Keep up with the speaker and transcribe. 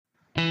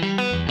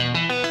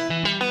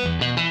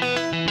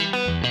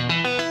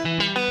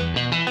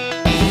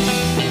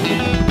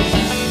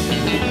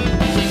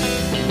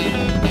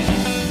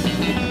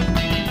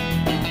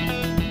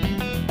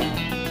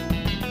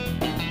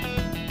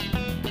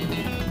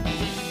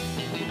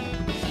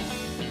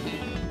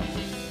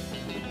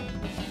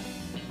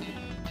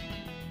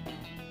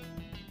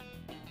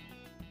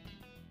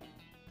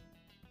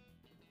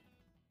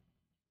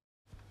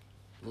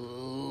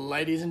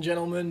Ladies and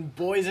gentlemen,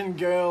 boys and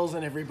girls,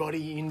 and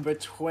everybody in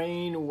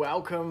between,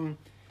 welcome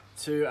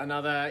to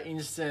another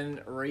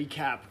instant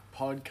recap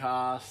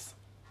podcast.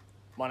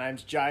 My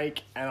name's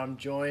Jake, and I'm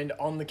joined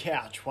on the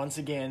couch once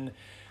again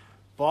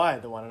by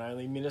the one and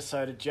only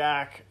Minnesota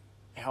Jack.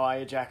 How are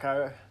you,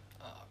 Jacko?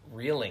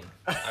 Reeling.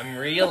 I'm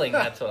reeling,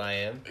 that's what I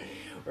am.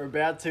 We're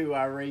about to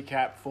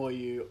recap for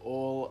you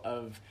all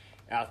of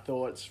our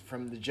thoughts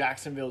from the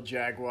Jacksonville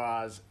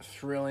Jaguars'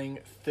 thrilling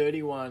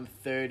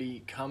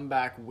 31-30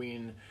 comeback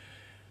win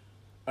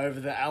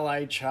over the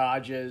LA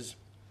Chargers.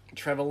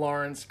 Trevor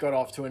Lawrence got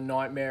off to a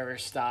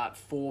nightmarish start,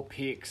 4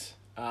 picks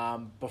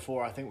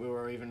before I think we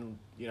were even,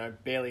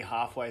 barely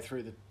halfway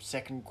through the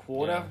second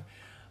quarter.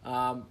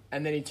 Yeah.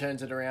 And then he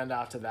turns it around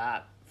after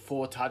that.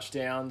 4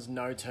 touchdowns,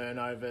 no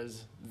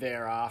turnovers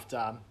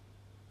thereafter.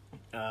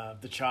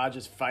 The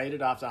Chargers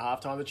faded after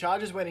halftime. The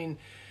Chargers went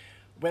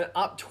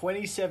up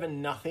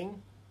 27-0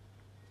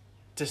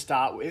 to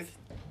start with.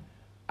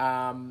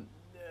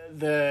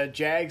 The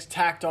Jags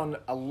tacked on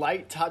a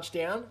late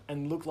touchdown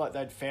and looked like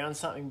they'd found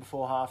something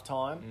before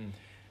halftime.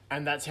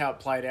 And that's how it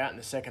played out in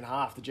the second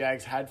half. The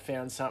Jags had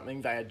found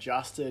something. They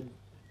adjusted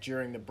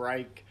during the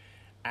break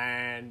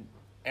and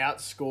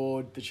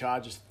outscored the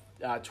Chargers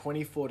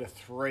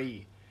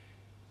 24-3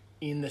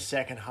 in the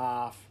second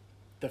half.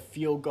 The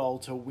field goal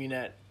to win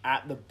it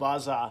at the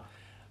buzzer,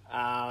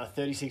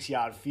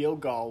 36-yard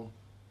field goal.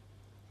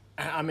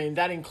 I mean,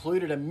 that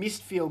included a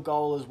missed field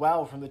goal as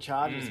well from the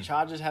Chargers. The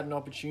Chargers had an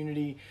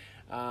opportunity,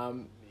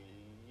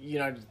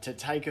 to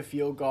take a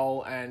field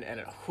goal and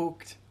it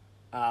hooked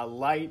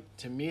late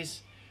to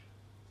miss.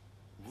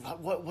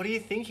 What are you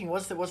thinking?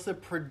 What's the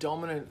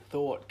predominant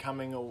thought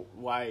coming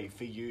away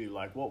for you?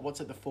 Like,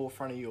 what's at the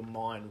forefront of your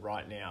mind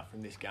right now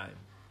from this game?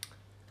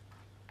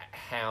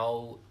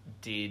 How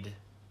did,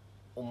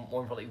 or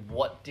more importantly,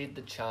 what did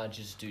the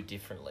Chargers do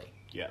differently?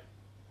 Yeah.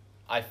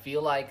 I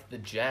feel like the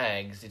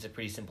Jags, it's a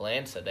pretty simple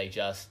answer. They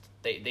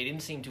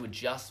didn't seem to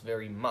adjust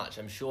very much.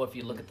 I'm sure if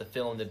you look at the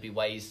film, there'd be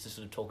ways to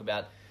sort of talk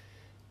about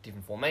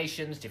different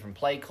formations, different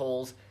play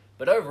calls.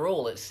 But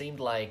overall, it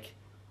seemed like,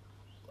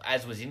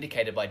 as was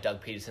indicated by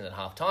Doug Peterson at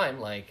halftime,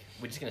 like,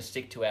 we're just going to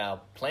stick to our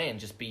plan,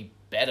 just be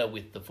better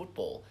with the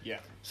football. Yeah.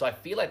 So I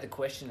feel like the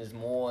question is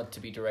more to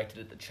be directed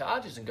at the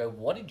Chargers and go,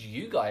 what did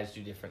you guys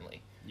do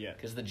differently? Yeah.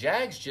 Because the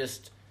Jags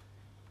just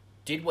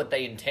did what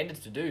they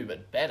intended to do,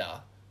 but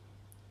better.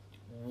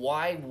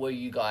 Why were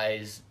you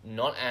guys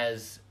not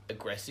as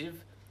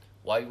aggressive?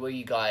 Why were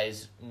you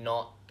guys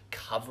not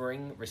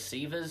covering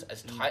receivers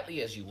as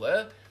tightly as you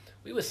were?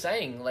 We were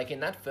saying, like,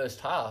 in that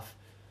first half,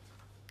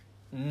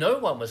 no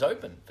one was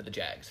open for the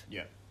Jags.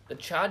 Yeah. The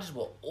Chargers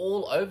were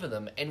all over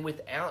them and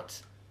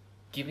without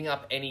giving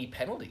up any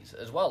penalties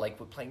as well. Like,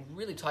 we're playing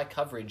really tight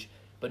coverage,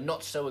 but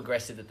not so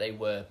aggressive that they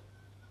were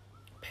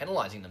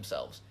penalizing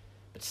themselves.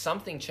 But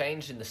something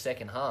changed in the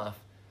second half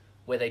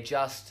where they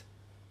just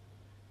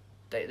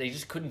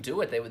couldn't do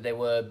it. They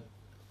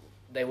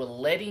were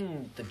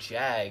letting the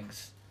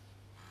Jags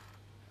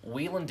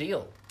wheel and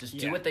deal, just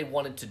do what they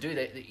wanted to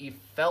do. You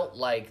felt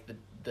like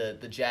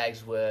the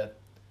Jags were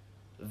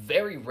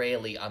very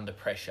rarely under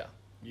pressure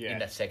in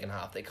that second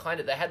half. They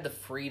had the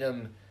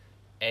freedom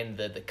and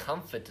the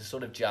comfort to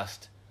sort of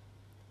just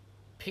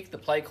pick the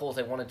play calls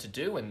they wanted to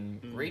do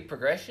and read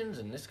progressions.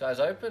 And this guy's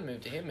open,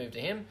 move to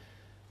him.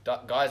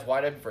 Guy's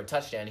wide open for a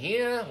touchdown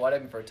here, wide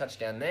open for a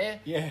touchdown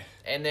there. Yeah.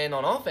 And then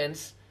on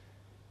offense,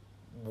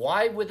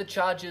 why were the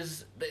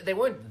Chargers... They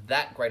weren't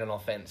that great on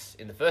offense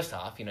in the first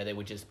half. They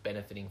were just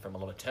benefiting from a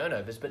lot of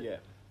turnovers. But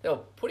they were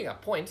putting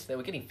up points. They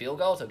were getting field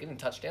goals. They were getting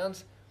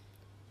touchdowns.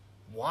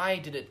 Why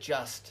did it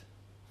just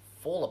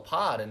fall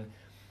apart? And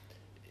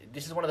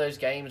this is one of those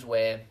games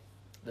where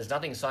there's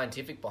nothing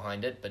scientific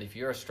behind it. But if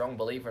you're a strong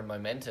believer in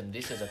momentum,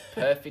 this is a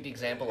perfect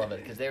example of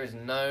it. Because there is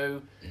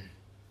no...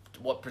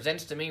 What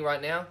presents to me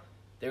right now,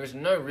 there is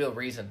no real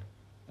reason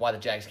why the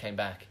Jags came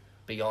back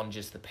beyond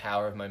just the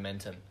power of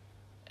momentum.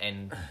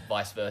 And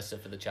vice versa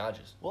for the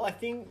Chargers. Well, I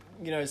think,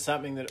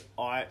 something that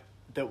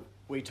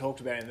we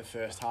talked about in the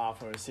first half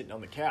when we were sitting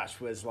on the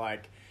couch was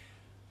like,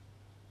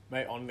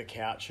 mate, On the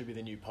Couch should be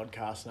the new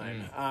podcast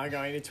name,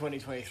 going into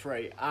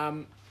 2023,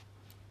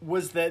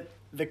 was that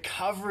the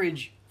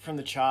coverage from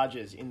the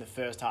Chargers in the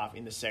first half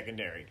in the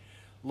secondary,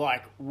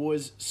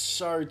 was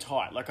so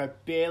tight. Like, I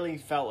barely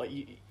felt like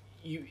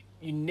you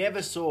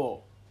never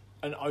saw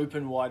an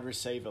open wide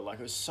receiver. Like,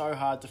 it was so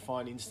hard to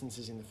find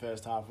instances in the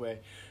first half where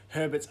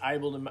Herbert's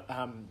able to,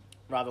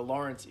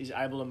 Lawrence is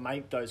able to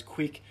make those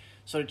quick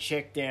sort of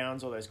check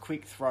downs or those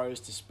quick throws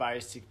to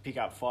space to pick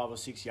up 5 or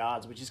 6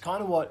 yards, which is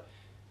kind of what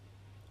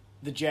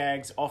the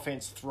Jags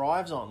offense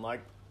thrives on. Like,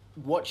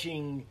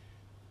 watching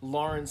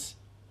Lawrence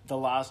the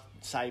last,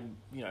 say,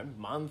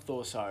 month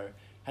or so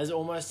has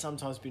almost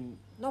sometimes been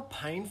not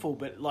painful,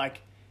 but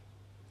like,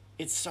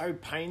 it's so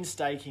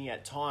painstaking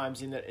at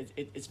times in that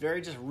it's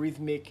very just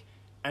rhythmic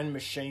and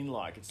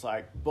machine-like. It's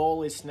like,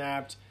 ball is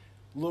snapped,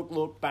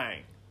 look,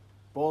 bang.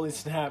 Ball is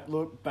snapped,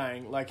 look,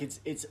 bang. Like,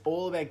 it's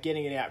all about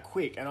getting it out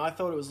quick. And I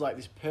thought it was like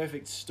this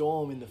perfect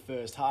storm in the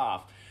first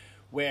half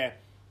where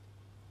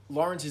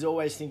Lawrence is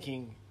always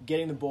thinking,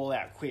 getting the ball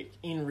out quick,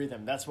 in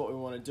rhythm, that's what we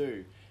want to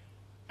do.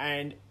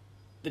 And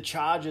the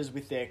Chargers,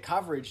 with their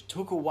coverage,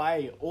 took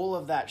away all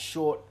of that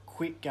short,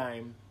 quick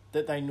game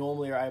that they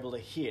normally are able to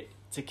hit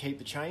to keep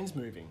the chains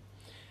moving.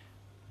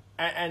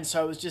 And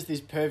so it was just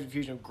this perfect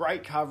fusion of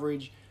great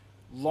coverage,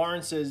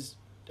 Lawrence's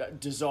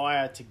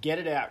desire to get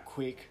it out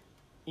quick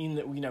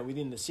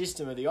within the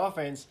system of the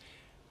offense.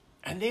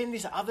 And then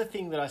this other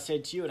thing that I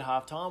said to you at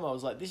halftime, I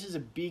was like, this is a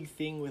big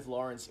thing with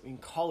Lawrence in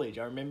college.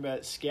 I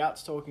remember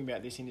scouts talking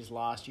about this in his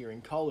last year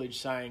in college,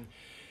 saying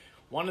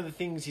one of the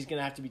things he's going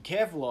to have to be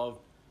careful of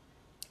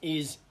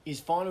is his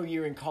final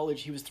year in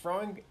college. He was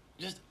throwing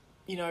just,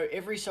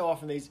 every so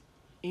often these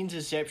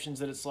interceptions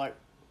that it's like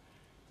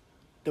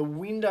the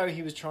window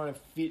he was trying to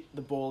fit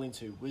the ball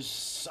into was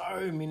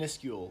so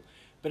minuscule.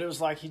 But it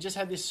was like he just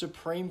had this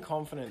supreme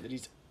confidence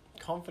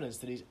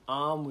that his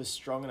arm was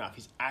strong enough,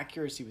 his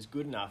accuracy was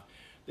good enough,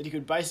 that he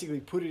could basically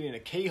put it in a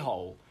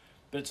keyhole.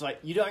 But it's like,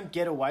 you don't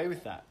get away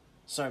with that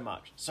so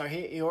much. So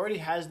he already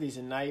has this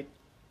innate,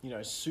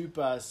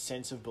 super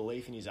sense of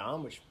belief in his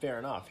arm, which fair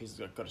enough. He's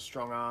got a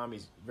strong arm,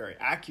 he's very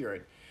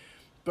accurate.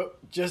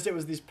 But just it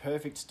was this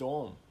perfect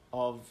storm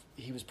of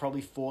he was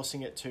probably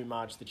forcing it too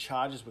much. The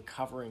Chargers were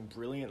covering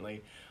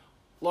brilliantly.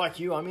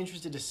 Like you, I'm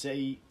interested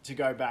to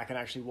go back and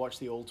actually watch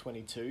the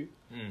All-22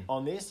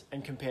 on this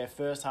and compare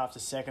first half to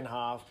second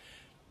half,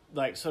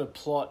 like sort of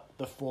plot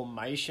the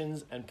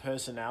formations and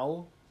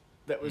personnel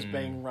that was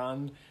being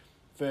run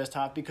first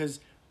half, because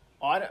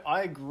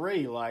I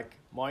agree, like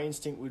my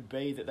instinct would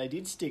be that they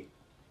did stick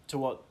to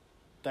what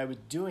they were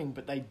doing,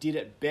 but they did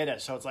it better.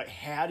 So it's like,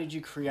 how did you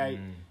create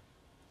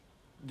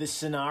the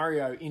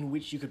scenario in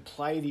which you could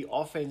play the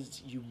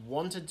offense you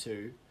wanted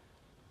to,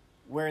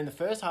 where in the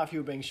first half you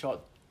were being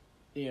shut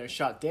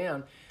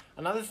down.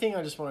 Another thing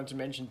I just wanted to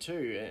mention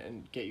too,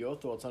 and get your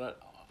thoughts on it,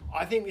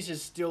 I think this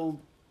is still,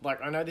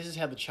 I know this is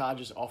how the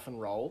Chargers often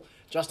roll.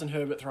 Justin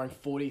Herbert throwing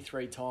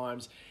 43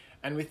 times,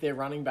 and with their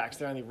running backs,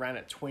 they only ran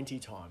it 20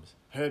 times.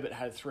 Herbert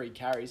had 3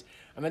 carries,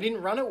 and they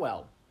didn't run it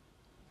well,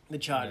 the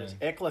Chargers.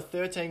 Yeah. Eckler,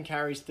 13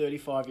 carries,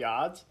 35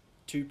 yards,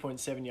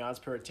 2.7 yards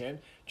per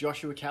attempt.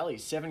 Joshua Kelly,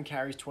 7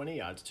 carries, 20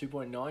 yards,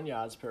 2.9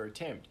 yards per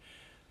attempt.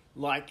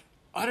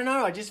 I don't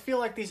know, I just feel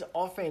like this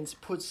offense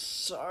puts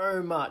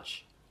so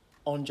much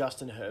on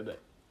Justin Herbert.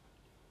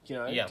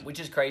 Yeah, which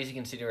is crazy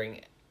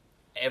considering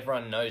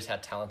everyone knows how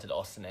talented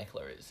Austin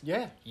Eckler is.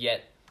 Yeah.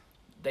 Yet,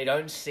 they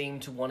don't seem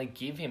to want to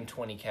give him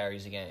 20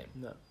 carries a game.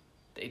 No.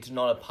 It's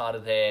not a part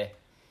of their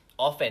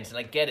offense, and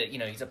I get it,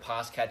 he's a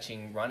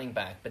pass-catching running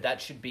back, but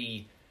that should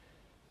be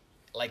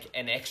like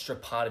an extra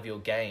part of your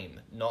game.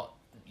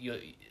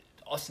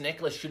 Austin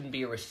Eckler shouldn't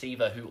be a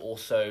receiver who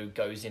also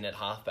goes in at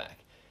halfback.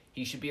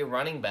 He should be a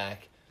running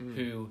back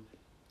who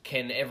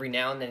can every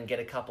now and then get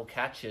a couple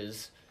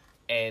catches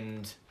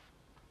and,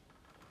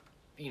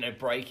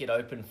 break it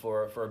open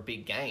for a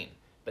big gain.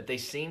 But they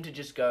seem to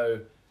just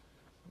go,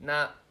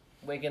 nah,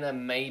 we're going to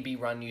maybe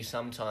run you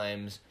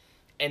sometimes.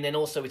 And then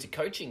also it's a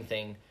coaching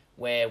thing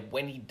where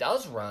when he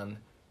does run,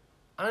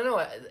 I don't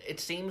know, it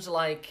seems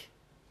like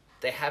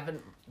they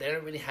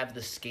don't really have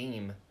the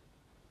scheme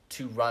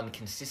to run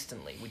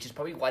consistently, which is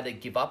probably why they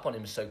give up on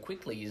him so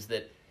quickly, is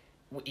that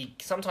he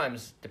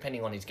sometimes,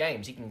 depending on his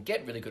games, he can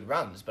get really good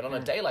runs, but on a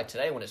day like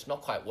today when it's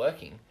not quite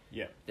working,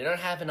 they don't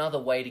have another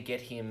way to get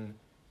him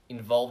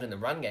involved in the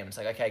run game. It's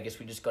like, okay, I guess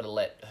we just got to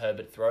let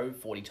Herbert throw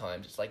 40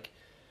 times. It's like,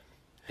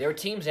 there are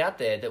teams out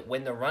there that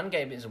when the run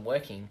game isn't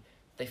working,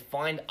 they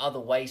find other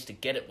ways to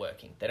get it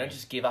working. They don't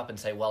just give up and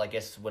say, well, I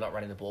guess we're not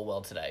running the ball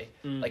well today.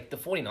 Like the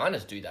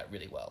 49ers do that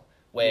really well,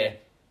 where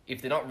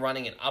if they're not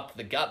running it up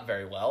the gut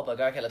very well, they'll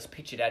go, okay, let's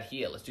pitch it out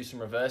here. Let's do some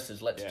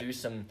reverses. Let's do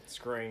some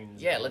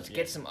screens. Yeah, let's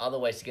get some other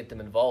ways to get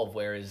them involved.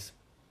 Whereas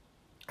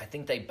I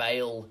think they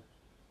bail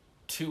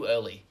too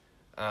early.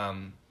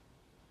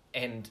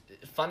 And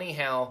funny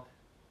how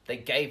they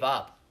gave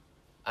up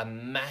a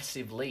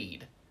massive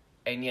lead,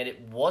 and yet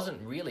it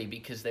wasn't really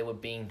because they were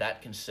being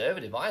that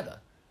conservative either.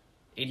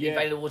 In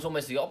fact, it was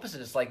almost the opposite.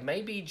 It's like,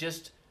 maybe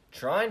just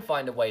try and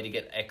find a way to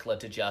get Eckler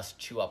to just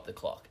chew up the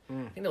clock. I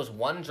think there was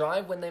one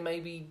drive when they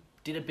maybe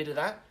did a bit of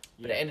that,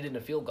 but it ended in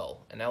a field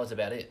goal, and that was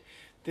about it.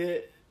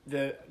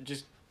 The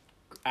just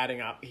adding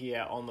up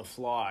here on the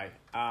fly,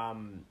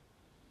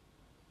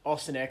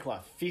 Austin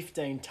Eckler,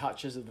 15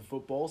 touches of the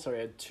football, so he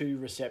had 2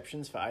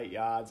 receptions for 8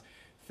 yards,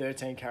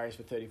 13 carries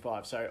for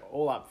 35. So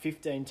all up,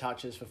 15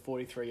 touches for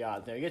 43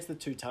 yards. Now he gets the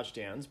 2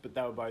 touchdowns, but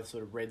they were both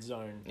sort of red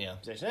zone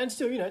possessions. And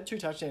still, 2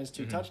 touchdowns,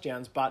 2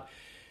 touchdowns, but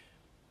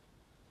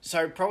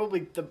so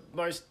probably the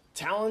most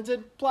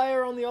talented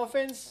player on the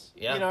offense,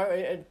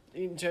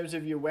 in terms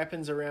of your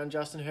weapons around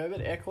Justin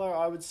Herbert. Eckler,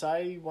 I would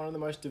say, one of the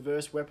most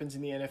diverse weapons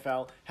in the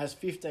NFL, has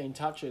 15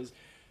 touches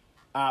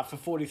for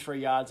 43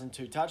 yards and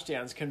 2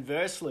 touchdowns.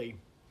 Conversely,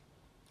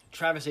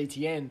 Travis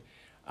Etienne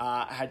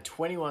had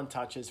 21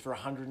 touches for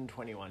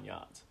 121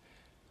 yards.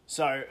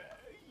 So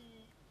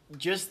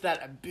just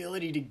that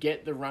ability to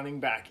get the running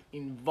back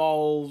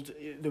involved,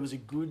 there was a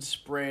good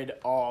spread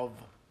of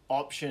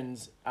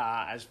options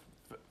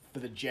for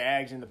the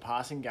Jags in the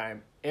passing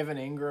game. Evan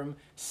Ingram,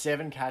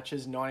 7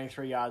 catches,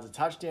 93 yards, a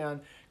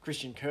touchdown.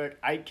 Christian Kirk,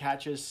 8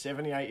 catches,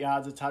 78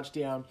 yards, a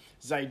touchdown.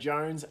 Zay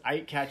Jones,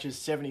 8 catches,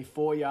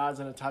 74 yards,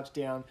 and a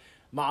touchdown.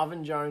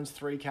 Marvin Jones,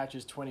 3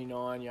 catches,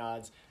 29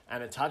 yards,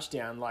 and a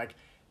touchdown. Like,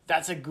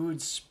 that's a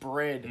good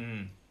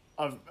spread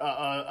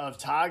of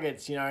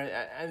targets, you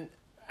know.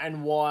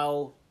 And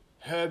while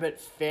Herbert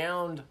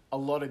found a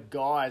lot of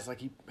guys, like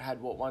he had,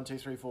 1, 2,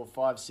 3, 4,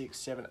 5, 6,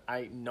 7,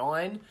 8,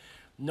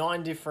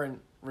 9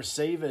 different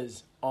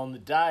receivers on the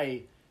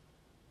day,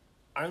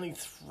 only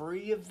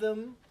 3 of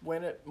them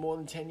went at more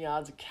than 10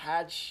 yards a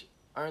catch.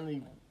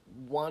 Only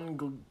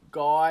one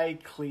guy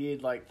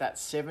cleared like that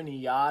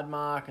 70-yard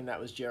mark, and that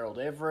was Gerald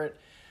Everett.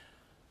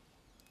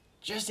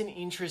 Just an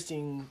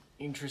interesting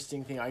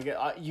thing.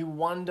 You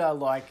wonder,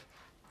 like,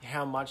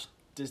 how much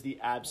does the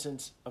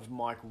absence of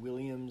Mike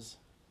Williams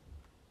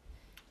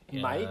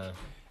make?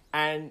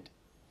 And,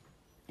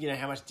 you know,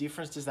 how much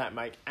difference does that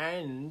make?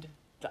 And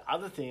the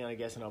other thing, I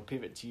guess, and I'll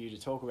pivot to you to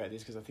talk about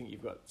this because I think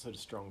you've got sort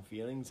of strong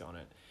feelings on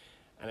it,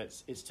 and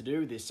it's to do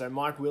with this. So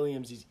Mike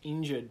Williams is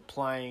injured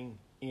playing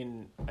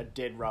in a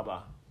dead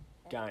rubber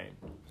game.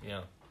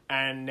 Yeah.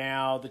 And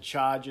now the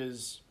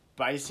Chargers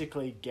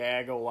basically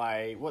gag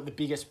away the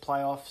biggest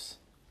playoffs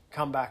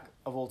comeback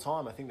of all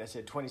time. I think they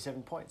said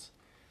 27 points.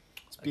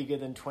 It's bigger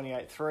than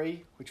 28-3,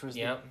 which was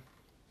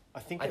I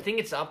think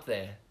it's up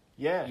there.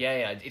 Yeah.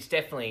 Yeah. It's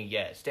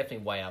definitely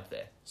way up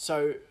there.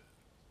 So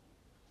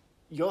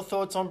your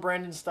thoughts on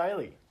Brandon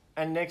Staley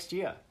and next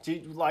year?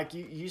 Like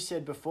you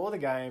said before the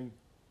game,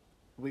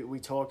 we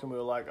talked and we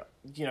were like,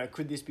 you know,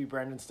 could this be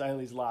Brandon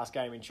Staley's last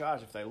game in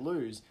charge if they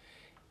lose?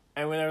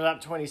 And when they were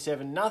up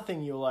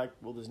 27-0, you were like,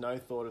 well, there's no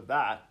thought of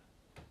that.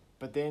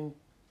 But then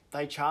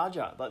they charge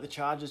her, like the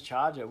Chargers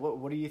charge her.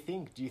 What do you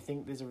think? Do you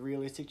think there's a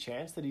realistic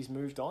chance that he's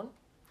moved on?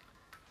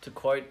 To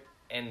quote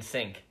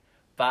NSYNC,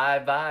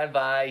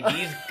 bye,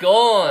 he's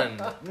gone.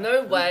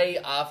 No way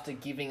after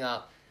giving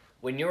up.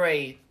 When you're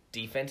a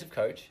defensive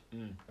coach,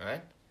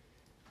 right?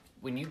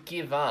 When you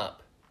give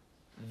up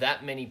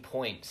that many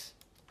points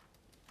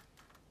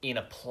in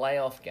a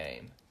playoff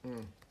game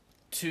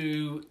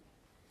to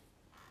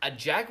a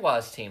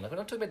Jaguars team, like we're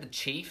not talking about the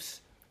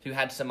Chiefs who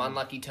had some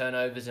unlucky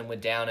turnovers and were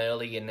down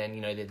early, and then,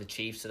 you know, they're the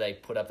Chiefs, so they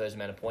put up those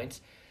amount of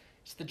points.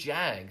 It's the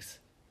Jags,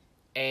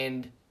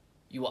 and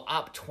you were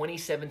up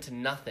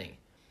 27-0,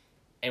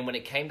 and when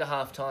it came to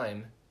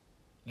halftime,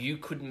 you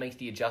couldn't make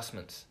the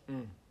adjustments.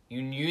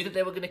 You knew that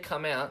they were going to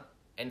come out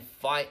and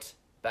fight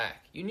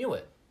back. You knew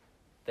it.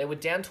 They were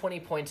down 20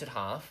 points at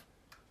half.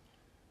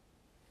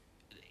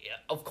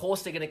 Of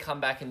course they're going to come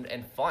back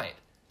and fight.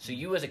 So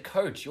you as a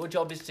coach, your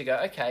job is to go,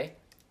 okay,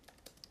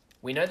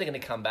 we know they're going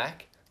to come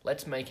back.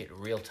 Let's make it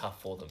real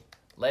tough for them.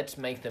 Let's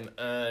make them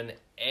earn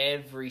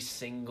every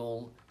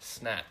single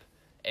snap,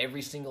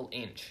 every single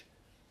inch.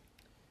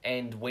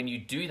 And when you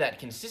do that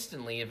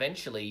consistently,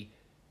 eventually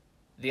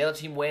the other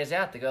team wears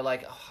out. They go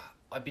like, oh,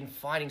 I've been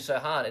fighting so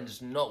hard and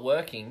it's not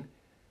working,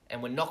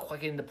 and we're not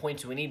quite getting the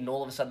points we need, and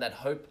all of a sudden that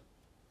hope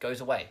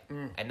goes away.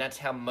 And that's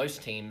how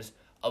most teams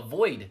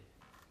avoid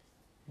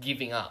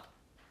giving up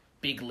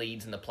big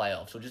leads in the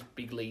playoffs, or just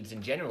big leads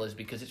in general, is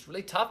because it's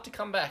really tough to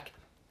come back.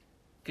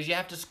 Because you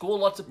have to score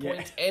lots of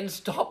points and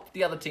stop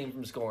the other team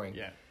from scoring.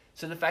 Yeah.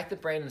 So the fact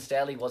that Brandon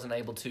Staley wasn't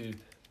able to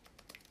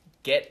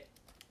get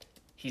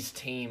his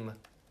team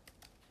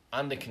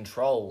under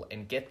control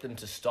and get them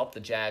to stop the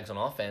Jags on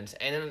offense,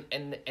 and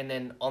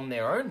then on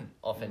their own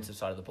offensive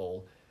side of the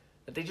ball,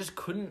 that they just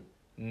couldn't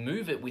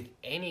move it with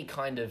any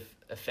kind of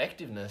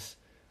effectiveness,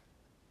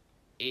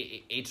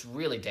 it's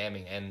really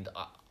damning. And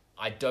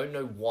I don't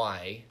know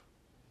why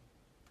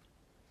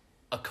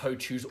a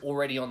coach who's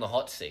already on the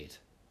hot seat,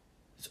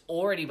 it's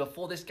already,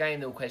 before this game,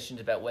 there were questions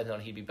about whether or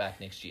not he'd be back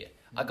next year.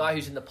 A guy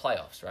who's in the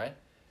playoffs, right?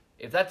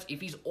 If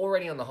he's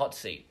already on the hot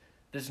seat,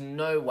 there's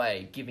no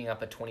way giving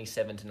up a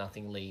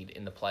 27-0 lead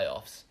in the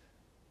playoffs.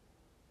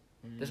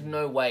 There's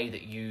no way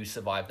that you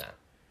survive that,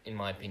 in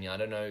my opinion. I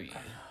don't know.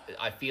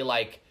 I feel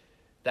like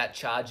that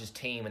Chargers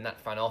team and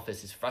that front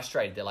office is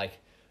frustrated. They're like,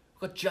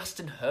 we've got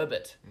Justin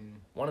Herbert,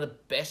 one of the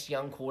best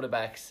young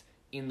quarterbacks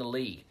in the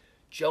league.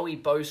 Joey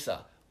Bosa,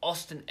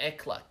 Austin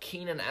Eckler,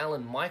 Keenan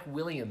Allen, Mike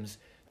Williams,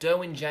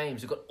 Derwin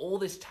James. We've got all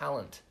this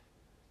talent.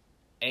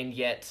 And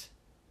yet,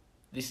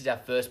 this is our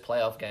first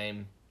playoff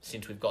game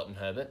since we've gotten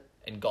Herbert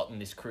and gotten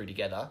this crew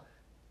together,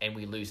 and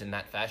we lose in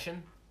that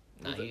fashion.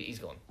 No, he's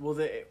gone. Well,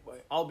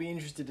 I'll be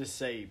interested to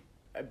see,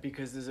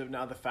 because there's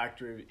another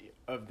factor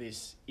of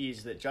this,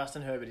 is that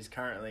Justin Herbert is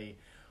currently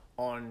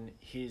on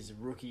his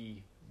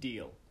rookie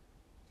deal.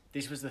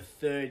 This was the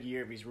 3rd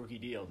year of his rookie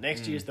deal.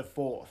 Next year's the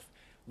 4th.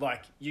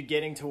 Like, you're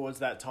getting towards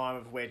that time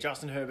of where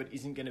Justin Herbert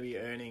isn't going to be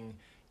earning,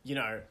 you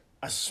know,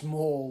 a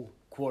small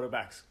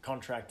quarterback's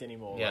contract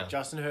anymore. Yeah. Like,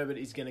 Justin Herbert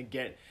is going to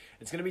get...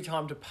 It's going to be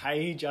time to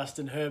pay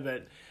Justin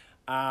Herbert.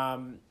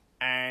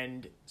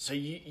 And so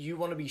you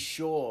want to be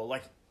sure,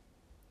 like,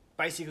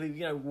 basically,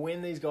 you know,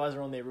 when these guys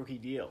are on their rookie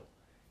deal,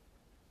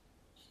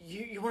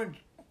 you want to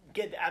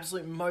get the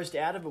absolute most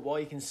out of it while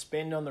you can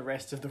spend on the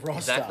rest of the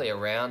roster. Exactly,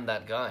 around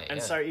that guy.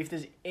 And so if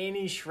there's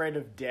any shred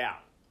of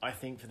doubt I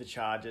think for the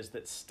Chargers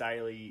that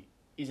Staley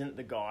isn't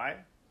the guy,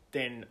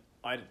 then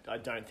I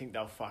don't think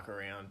they'll fuck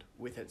around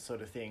with it,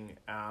 sort of thing.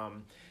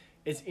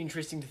 It's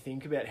interesting to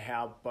think about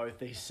how both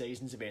these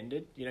seasons have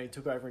ended. You know, he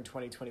took over in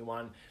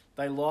 2021.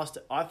 They lost,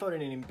 I thought,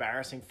 in an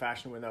embarrassing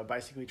fashion when they were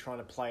basically trying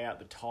to play out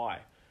the tie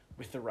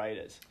with the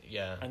Raiders.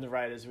 Yeah. And the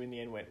Raiders, in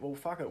the end, went, well,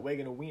 fuck it, we're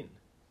going to win.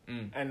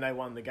 And they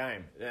won the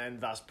game,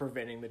 and thus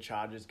preventing the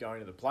Chargers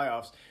going to the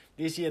playoffs.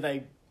 This year,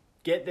 they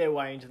get their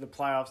way into the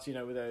playoffs, you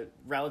know, with a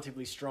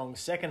relatively strong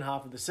second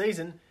half of the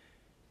season,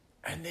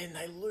 and then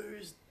they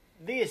lose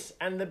this.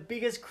 And the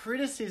biggest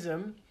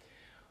criticism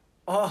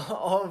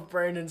of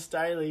Brandon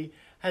Staley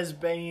has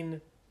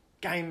been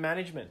game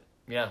management.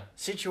 Yeah.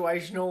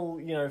 Situational,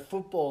 you know,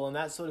 football and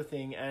that sort of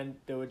thing. And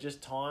there were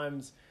just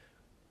times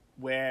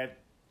where...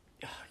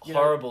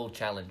 Horrible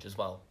challenge as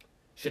well.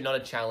 Should not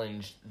have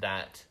challenged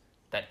that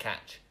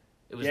catch.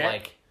 It was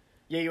like...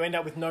 Yeah, you end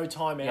up with no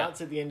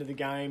timeouts at the end of the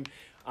game.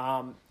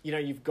 You know,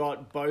 you've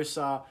got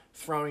Bosa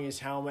throwing his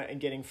helmet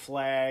and getting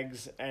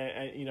flags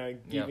and you know,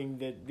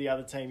 giving the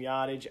other team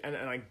yardage. And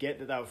I get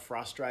that they were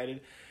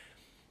frustrated.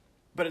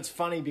 But it's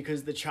funny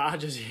because the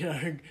Chargers, you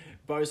know,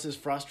 Bosa's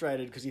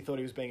frustrated because he thought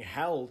he was being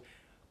held.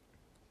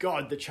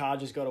 God, the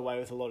Chargers got away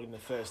with a lot in the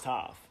first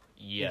half.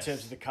 Yes. In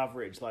terms of the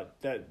coverage. Like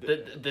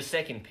the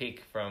second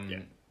pick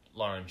from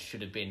Lawrence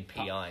should have been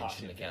PI and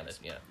shouldn't have counted.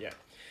 Yeah.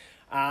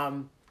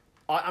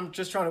 I'm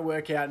just trying to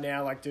work out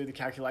now, like, do the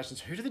calculations.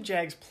 Who do the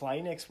Jags play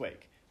next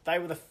week? They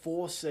were the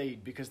 4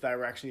 seed because they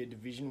were actually a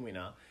division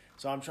winner.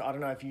 So I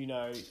don't know if you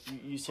know.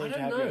 You seem to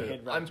have your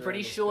head wrapped I'm pretty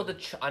around sure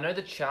this, I know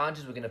the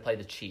Chargers were going to play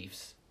the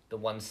Chiefs, the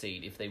 1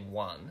 seed, if they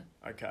won.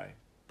 Okay.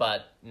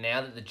 But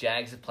now that the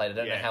Jags have played, I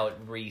don't know how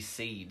it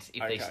reseeds.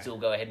 If they still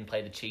go ahead and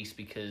play the Chiefs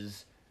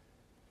because...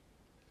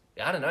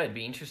 I don't know. It'd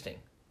be interesting.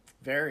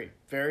 Very,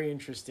 very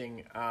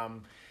interesting.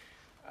 And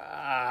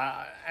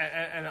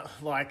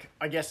like,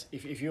 I guess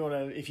if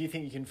you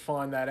think you can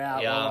find that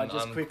out,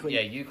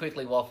 you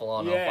quickly waffle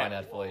on. I'll find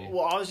out for you.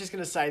 Well, I was just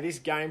going to say this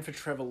game for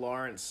Trevor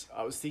Lawrence.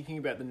 I was thinking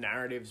about the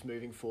narratives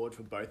moving forward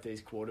for both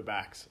these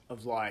quarterbacks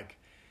of like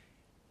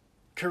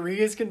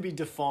careers can be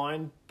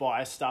defined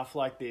by stuff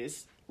like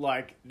this.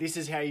 Like, this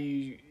is how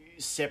you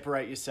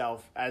separate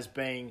yourself as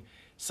being,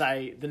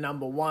 say, the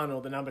number 1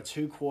 or the number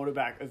 2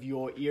 quarterback of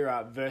your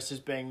era versus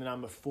being the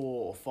number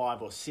 4 or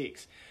 5 or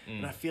 6.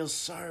 And I feel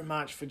so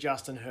much for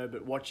Justin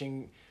Herbert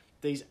watching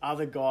these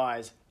other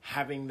guys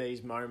having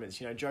these moments.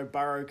 You know, Joe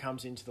Burrow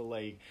comes into the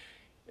league.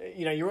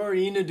 You know, you're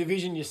already in a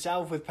division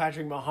yourself with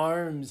Patrick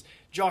Mahomes,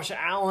 Josh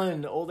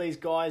Allen, all these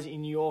guys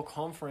in your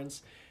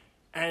conference.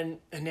 And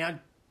now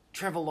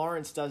Trevor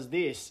Lawrence does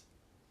this.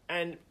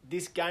 And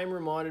this game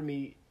reminded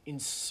me in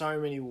so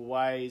many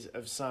ways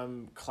of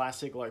some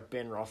classic like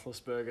Ben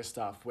Roethlisberger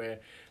stuff where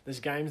there's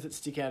games that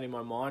stick out in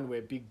my mind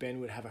where Big Ben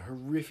would have a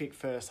horrific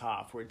first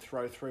half where he'd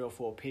throw 3 or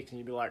 4 picks and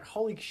you'd be like,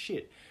 holy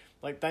shit,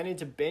 like they need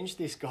to bench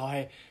this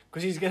guy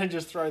because he's going to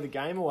just throw the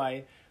game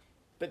away.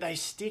 But they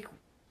stick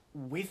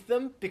with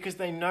them because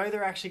they know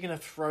they're actually going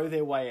to throw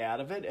their way out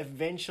of it.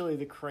 Eventually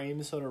the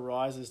cream sort of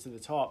rises to the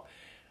top.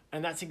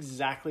 And that's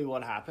exactly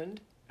what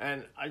happened.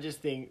 And I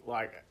just think,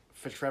 like,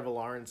 for Trevor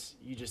Lawrence,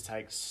 you just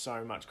take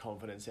so much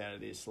confidence out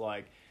of this.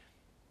 Like,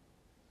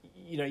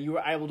 you know, you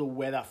were able to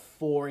weather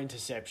 4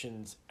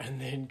 interceptions and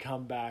then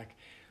come back.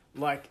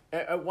 Like,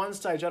 at one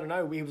stage, I don't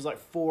know, he was like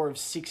 4 of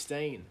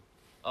 16.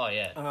 Oh,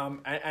 yeah.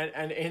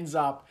 And ends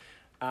up,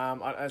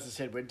 as I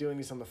said, we're doing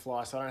this on the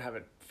fly, so I don't have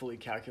it fully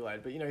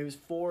calculated. But, you know, he was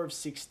 4 of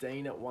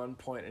 16 at one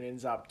point and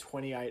ends up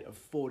 28 of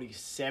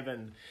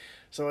 47.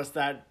 So it's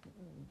that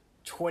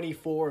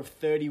 24 of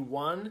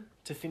 31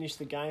 to finish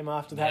the game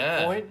after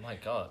that point. My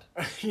God.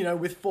 You know,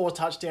 with 4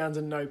 touchdowns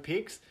and no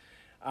picks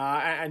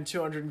and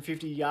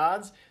 250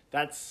 yards.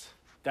 That's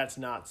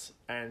nuts.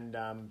 And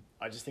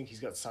I just think he's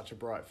got such a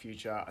bright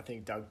future. I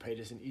think Doug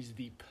Peterson is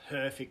the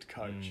perfect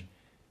coach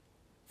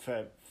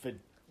for...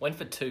 Went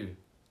for 2.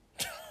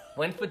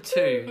 Went for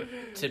 2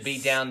 to be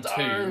down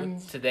 2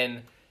 to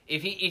then...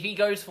 If he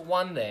goes for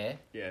 1 there,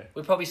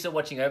 we're probably still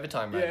watching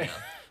overtime right now.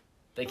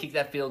 They kick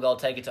that field goal,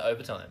 take it to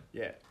overtime.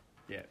 Yeah.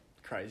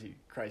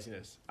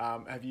 Craziness.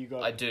 Have you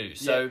got... I do.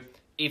 So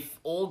if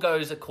all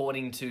goes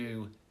according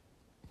to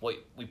what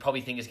we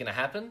probably think is going to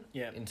happen,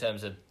 in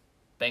terms of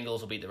Bengals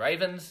will beat the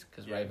Ravens,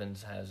 because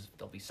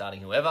they'll be starting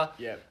whoever,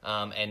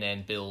 and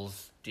then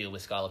Bills deal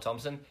with Skylar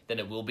Thompson, then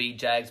it will be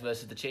Jags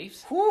versus the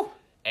Chiefs. Whew.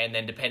 And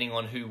then depending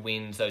on who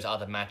wins those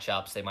other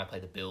matchups, they might play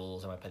the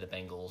Bills, they might play the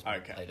Bengals,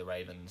 might play the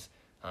Ravens,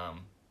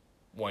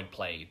 won't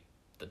play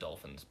the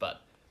Dolphins,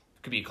 but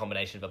it could be a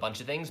combination of a bunch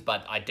of things,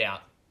 but I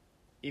doubt...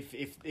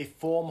 If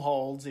form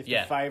holds, if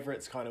the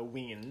favourites kind of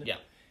win...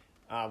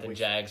 the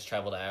Jags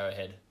travel to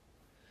Arrowhead.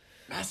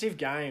 Massive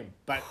game.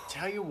 But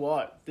tell you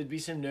what, there'd be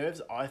some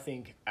nerves, I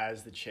think,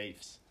 as the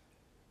Chiefs.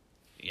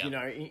 Yep. You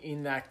know,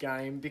 in that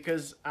game.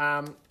 Because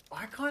I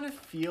kind of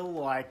feel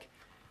like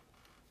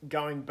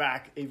going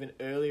back even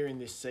earlier in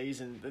this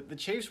season, the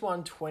Chiefs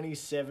won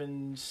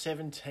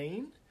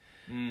 27-17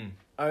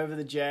 over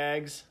the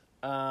Jags.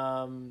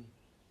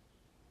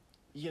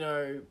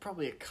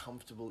 probably a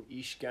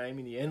comfortable-ish game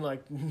in the end.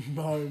 Like,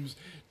 Mahomes,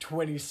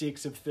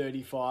 26 of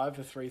 35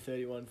 for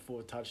 331,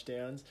 4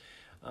 touchdowns.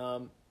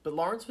 But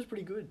Lawrence was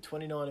pretty good,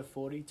 29 of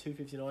 40,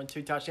 259,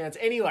 2 touchdowns.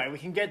 Anyway, we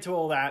can get to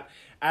all that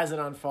as it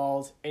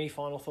unfolds. Any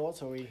final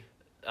thoughts? Or we...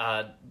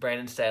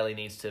 Brandon Staley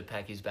needs to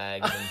pack his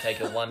bags and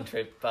take a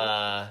one-trip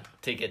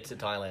ticket to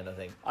Thailand,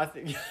 I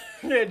think.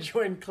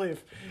 Join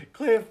Cliff.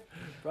 Cliff,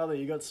 brother,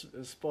 you got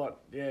a spot,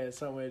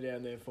 somewhere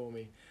down there for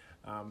me.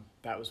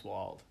 That was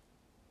wild.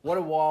 What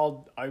a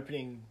wild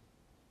opening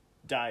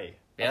day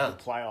of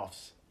the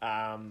playoffs.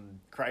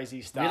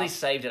 Crazy stuff. Really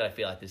saved it, I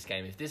feel like, this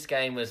game. If this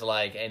game was,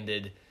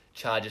 ended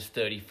Chargers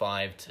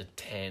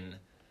 35-10...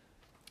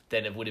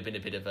 then it would have been a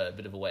bit of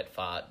a wet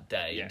fart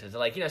day. Yeah.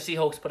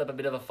 Seahawks put up a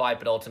bit of a fight,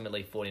 but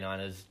ultimately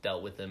 49ers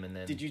dealt with them. And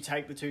then did you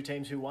take the two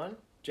teams who won?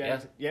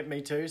 Jags? Yeah. Yep,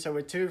 me too. So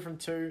we're 2 from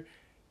 2.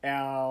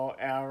 Our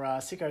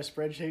sicko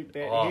spreadsheet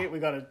here. We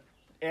got an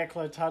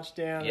Eckler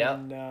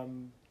touchdown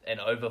and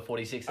over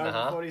 46 and a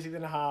half. 46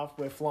 and a half.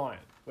 We're flying.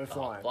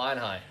 Flying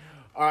high.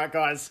 All right,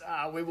 guys.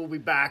 We will be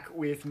back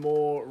with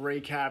more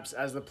recaps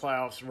as the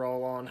playoffs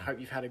roll on.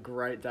 Hope you've had a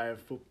great day of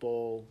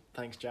football.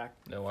 Thanks, Jack.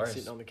 No worries. For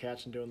sitting on the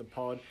couch and doing the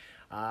pod.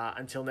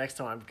 Until next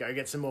time, go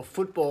get some more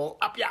football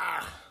up ya!